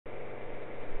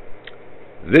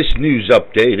This news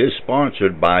update is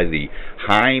sponsored by the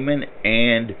Hyman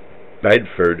and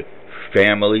Bedford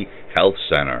Family Health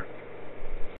Center.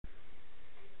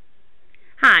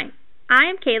 Hi, I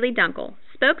am Kaylee Dunkel,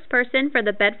 spokesperson for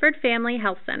the Bedford Family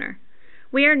Health Center.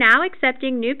 We are now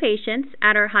accepting new patients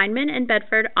at our Hyman and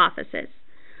Bedford offices.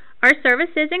 Our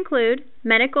services include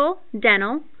medical,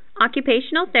 dental,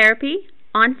 occupational therapy,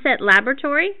 on-set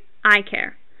laboratory, eye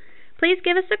care. Please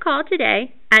give us a call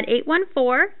today at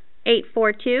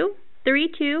 814-842-3206.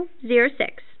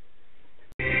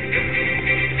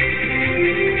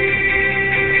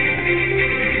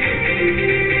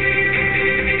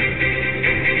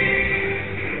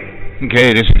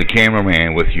 Okay, this is the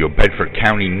cameraman with your Bedford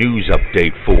County news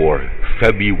update for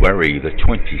February the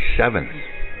 27th.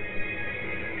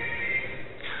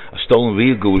 A stolen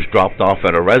vehicle was dropped off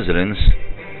at a residence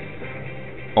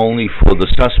only for the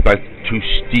suspect to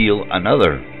steal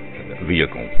another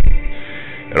vehicle.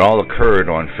 It all occurred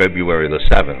on February the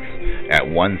 7th at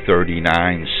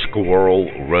 139 Squirrel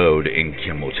Road in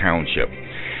Kimball Township.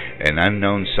 An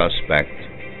unknown suspect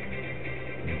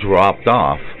dropped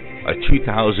off a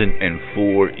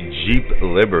 2004 Jeep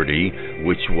Liberty,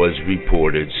 which was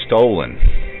reported stolen.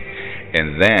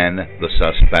 And then the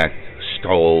suspect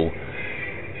stole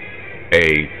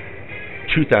a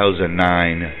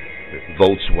 2009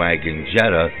 Volkswagen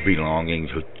Jetta belonging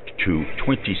to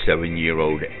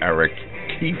 27-year-old Eric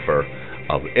Kiefer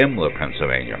of Imler,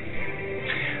 Pennsylvania.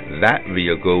 That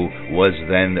vehicle was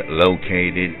then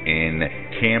located in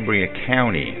Cambria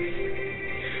County.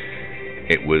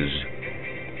 It was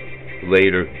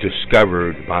later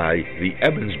discovered by the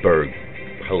Ebensburg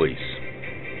police.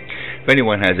 If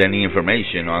anyone has any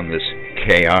information on this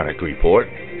chaotic report,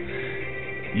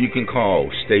 you can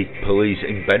call State Police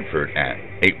in Bedford at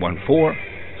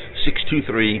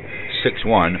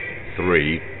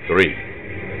 814-623-6133.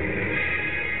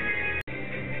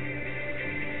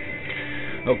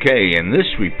 Okay, and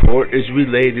this report is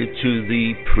related to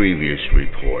the previous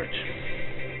report.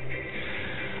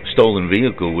 A stolen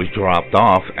vehicle was dropped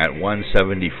off at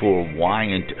 174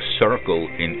 Wyant Circle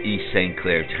in East St.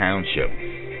 Clair Township.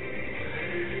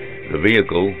 The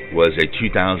vehicle was a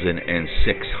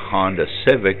 2006 Honda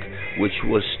Civic, which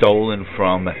was stolen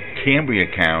from Cambria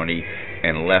County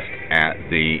and left at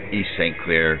the East St.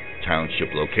 Clair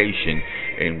Township location,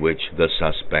 in which the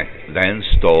suspect then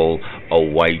stole a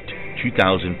white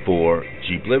 2004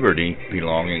 Jeep Liberty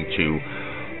belonging to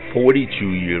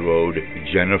 42-year-old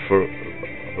Jennifer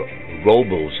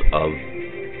Robles of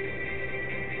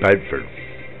Bedford.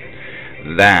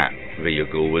 That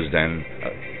vehicle was then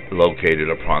located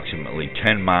approximately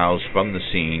 10 miles from the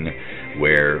scene,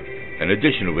 where an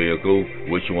additional vehicle,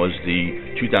 which was the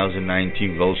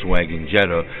 2019 Volkswagen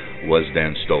Jetta, was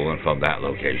then stolen from that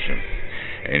location.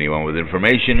 Anyone with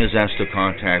information is asked to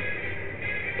contact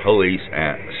police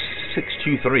at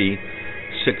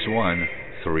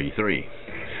 623-6133.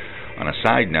 On a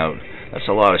side note, that's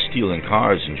a lot of stealing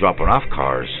cars and dropping off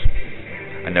cars.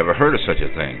 I never heard of such a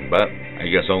thing, but I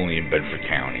guess only in Bedford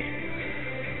County.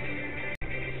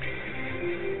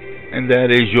 And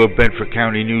that is your Bedford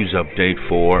County news update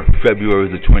for February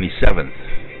the 27th.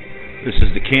 This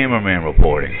is the cameraman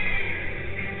reporting.